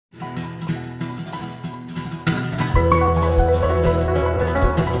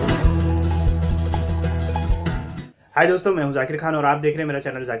हाय दोस्तों, मैं हूं जाकिर खान और आप देख रहे हैं मेरा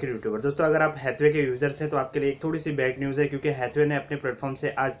चैनल जाकिर यूट्यूबर। दोस्तों, अगर आप हैथवे के यूजर्स हैं तो आपके लिए एक थोड़ी सी बैड न्यूज़ है, क्योंकि हैथवे ने अपने प्लेटफॉर्म से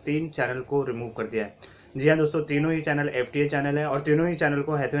आज 3 चैनल को रिमूव कर दिया है। जी हाँ दोस्तों, तीनों ही चैनल एफटीए चैनल है और तीनों ही चैनल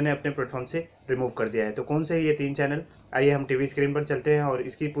को हैथवे ने अपने प्लेटफॉर्म से रिमूव कर दिया है। तो कौन से ये 3 चैनल, आइए हम टीवी स्क्रीन पर चलते हैं और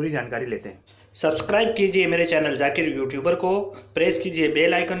इसकी पूरी जानकारी लेते हैं। सब्सक्राइब कीजिए मेरे चैनल जाकिर यूट्यूबर को, प्रेस कीजिए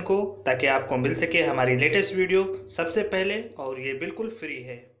बेल आइकन को ताकि आपको मिल सके हमारी लेटेस्ट वीडियो सबसे पहले, और ये बिल्कुल फ्री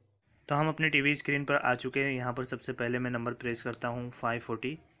है। तो हम अपने टीवी स्क्रीन पर आ चुके हैं। यहाँ पर सबसे पहले मैं नंबर प्रेस करता हूँ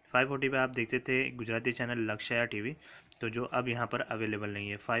 540 पे। आप देखते थे गुजराती चैनल लक्ष्या टीवी, तो जो अब यहाँ पर अवेलेबल नहीं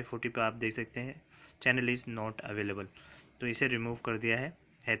है। 540 पे आप देख सकते हैं चैनल इज़ नॉट अवेलेबल, तो इसे रिमूव कर दिया है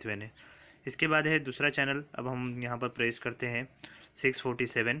हैथवे ने। इसके बाद है दूसरा चैनल, अब हम यहाँ पर प्रेस करते हैं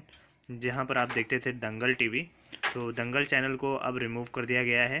 647, जहाँ पर आप देखते थे दंगल टीवी, तो दंगल चैनल को अब रिमूव कर दिया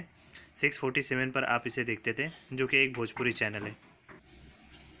गया है। 647 पर आप इसे देखते थे, जो कि एक भोजपुरी चैनल है।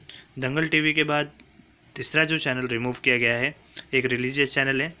 दंगल टीवी के बाद तीसरा जो चैनल रिमूव किया गया है, एक रिलीजियस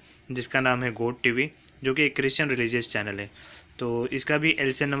चैनल है जिसका नाम है गोड टीवी, जो कि एक क्रिश्चियन रिलीजियस चैनल है। तो इसका भी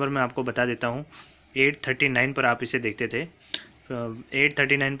एलसीएन नंबर मैं आपको बता देता हूँ। 839 पर आप इसे देखते थे।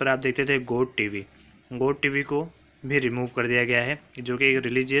 839 पर आप देखते थे गोड टीवी। गोड टीवी को भी रिमूव कर दिया गया है, जो कि एक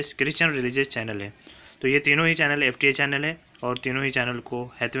रिलीजियस क्रिश्चियन रिलीजियस चैनल है। तो ये तीनों ही चैनल एफटीए चैनल है और तीनों ही चैनल को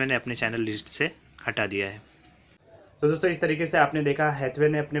हैथवे ने अपने चैनल लिस्ट से हटा दिया है। तो दोस्तों, इस तरीके से आपने देखा हैथवे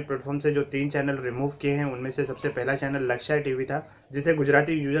ने अपने प्लेटफॉर्म से जो 3 चैनल रिमूव किए हैं, उनमें से सबसे पहला चैनल लक्ष्या टीवी था, जिसे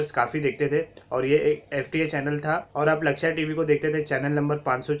गुजराती यूजर्स काफ़ी देखते थे और ये एक एफटीए चैनल था। और आप लक्ष्या टीवी को देखते थे चैनल नंबर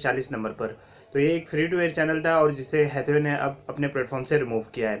 540 नंबर पर। तो ये एक फ्री टू एयर चैनल था और जिसे हैथवे ने अब अपने प्लेटफॉर्म से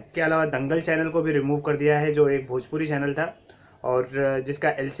रिमूव किया है। इसके अलावा दंगल चैनल को भी रिमूव कर दिया है, जो एक भोजपुरी चैनल था और जिसका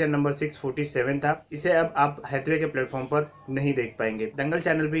एलसीएन नंबर 647 था। इसे अब आप हैथवे के प्लेटफॉर्म पर नहीं देख पाएंगे। दंगल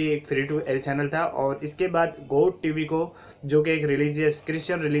चैनल भी एक फ्री टू एयर चैनल था। और इसके बाद गोड टीवी को, जो कि एक रिलीजियस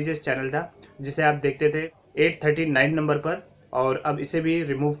क्रिश्चियन रिलीजियस चैनल था, जिसे आप देखते थे 839 नंबर पर, और अब इसे भी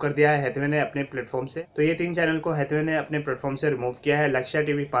रिमूव कर दिया है हैथवे ने अपने प्लेटफॉर्म से। तो ये 3 चैनल को हैथवे ने अपने प्लेटफॉर्म से रिमूव किया है। लक्ष्या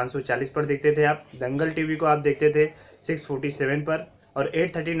टीवी 540 पर देखते थे आप, दंगल टीवी को आप देखते थे 647 पर, और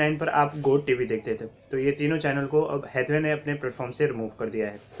 839 पर आप गोड टीवी देखते थे। तो ये तीनों चैनल को अब हैथवे ने अपने प्लेटफॉर्म से रिमूव कर दिया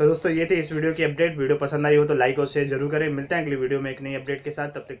है। तो दोस्तों, ये थी इस वीडियो की अपडेट। वीडियो पसंद आई हो तो लाइक और शेयर जरूर करें। मिलते हैं अगली वीडियो में एक नई अपडेट के साथ।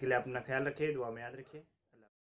 तब तक के लिए अपना ख्याल रखिए, दुआ में याद रखिए।